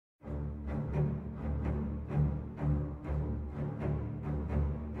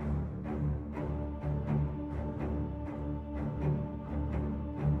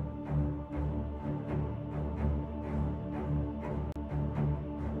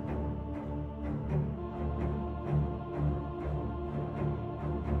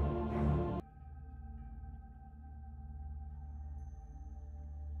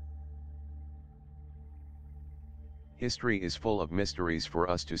History is full of mysteries for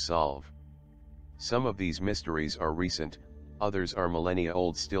us to solve. Some of these mysteries are recent, others are millennia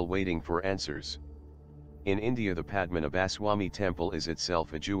old, still waiting for answers. In India, the Padmanabhaswamy temple is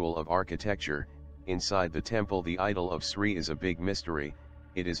itself a jewel of architecture. Inside the temple, the idol of Sri is a big mystery.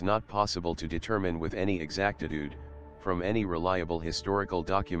 It is not possible to determine with any exactitude, from any reliable historical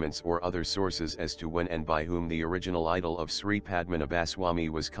documents or other sources, as to when and by whom the original idol of Sri Padmanabhaswamy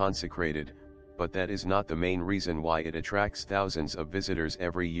was consecrated, but that is not the main reason why it attracts thousands of visitors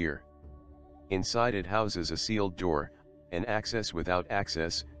every year. Inside it houses a sealed door, an access without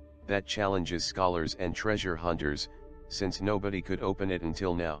access, that challenges scholars and treasure hunters, since nobody could open it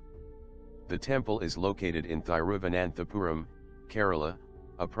until now. The temple is located in Thiruvananthapuram, Kerala,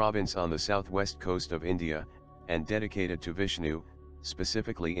 a province on the southwest coast of India, and dedicated to Vishnu,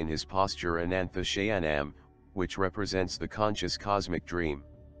 specifically in his posture Anantha Shayanam, which represents the conscious cosmic dream.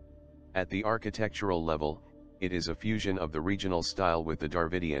 At the architectural level, it is a fusion of the regional style with the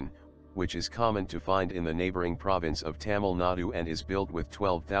Dravidian, which is common to find in the neighboring province of Tamil Nadu, and is built with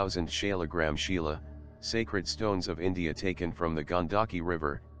 12,000 Shailagram Shila, sacred stones of India taken from the Gandaki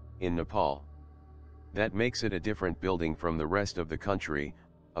River, in Nepal. That makes it a different building from the rest of the country,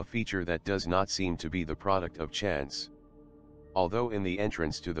 a feature that does not seem to be the product of chance. Although in the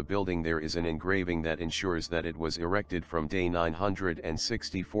entrance to the building there is an engraving that ensures that it was erected from day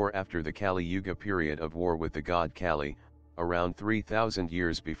 964 after the Kali Yuga period of war with the god Kali, around 3000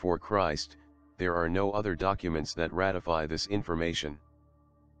 years before Christ, there are no other documents that ratify this information.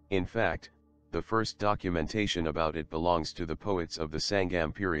 In fact, the first documentation about it belongs to the poets of the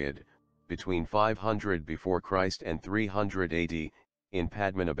Sangam period, between 500 before Christ and 300 AD. In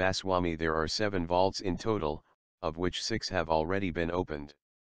Padmanabhaswamy there are 7 vaults in total, of which 6 have already been opened.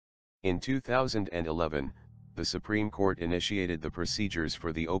 In 2011, the Supreme Court initiated the procedures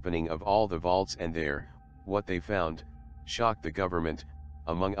for the opening of all the vaults, and there, what they found, shocked the government.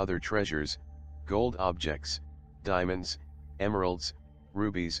 Among other treasures, gold objects, diamonds, emeralds,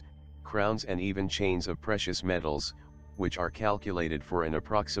 rubies, crowns, and even chains of precious metals, which are calculated for an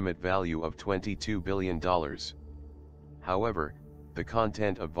approximate value of $22 billion. However, the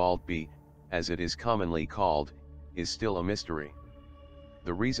content of Vault B, as it is commonly called, is still a mystery.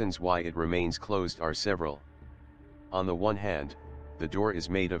 The reasons why it remains closed are several. On the one hand, the door is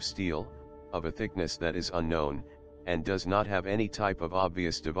made of steel, of a thickness that is unknown, and does not have any type of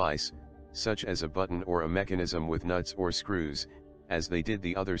obvious device, such as a button or a mechanism with nuts or screws, as they did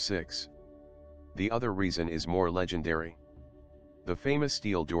the other 6. The other reason is more legendary. The famous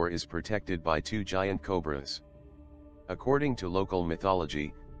steel door is protected by 2 giant cobras. According to local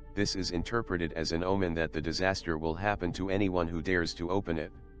mythology, this is interpreted as an omen that the disaster will happen to anyone who dares to open it.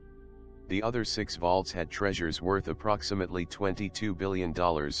 The other 6 vaults had treasures worth approximately $22 billion.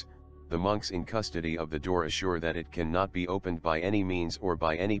 The monks in custody of the door assure that it cannot be opened by any means or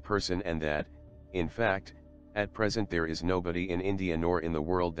by any person, and that, in fact, at present there is nobody in India nor in the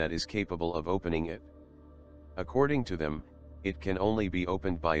world that is capable of opening it. According to them, it can only be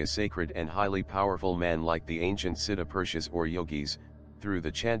opened by a sacred and highly powerful man like the ancient Siddha-Purushes or yogis, through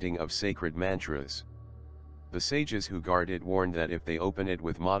the chanting of sacred mantras. The sages who guard it warn that if they open it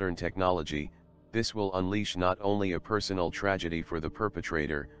with modern technology, this will unleash not only a personal tragedy for the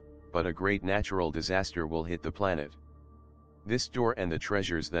perpetrator, but a great natural disaster will hit the planet. This door and the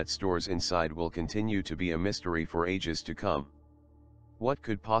treasures that stores inside will continue to be a mystery for ages to come. What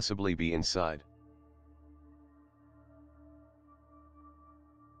could possibly be inside?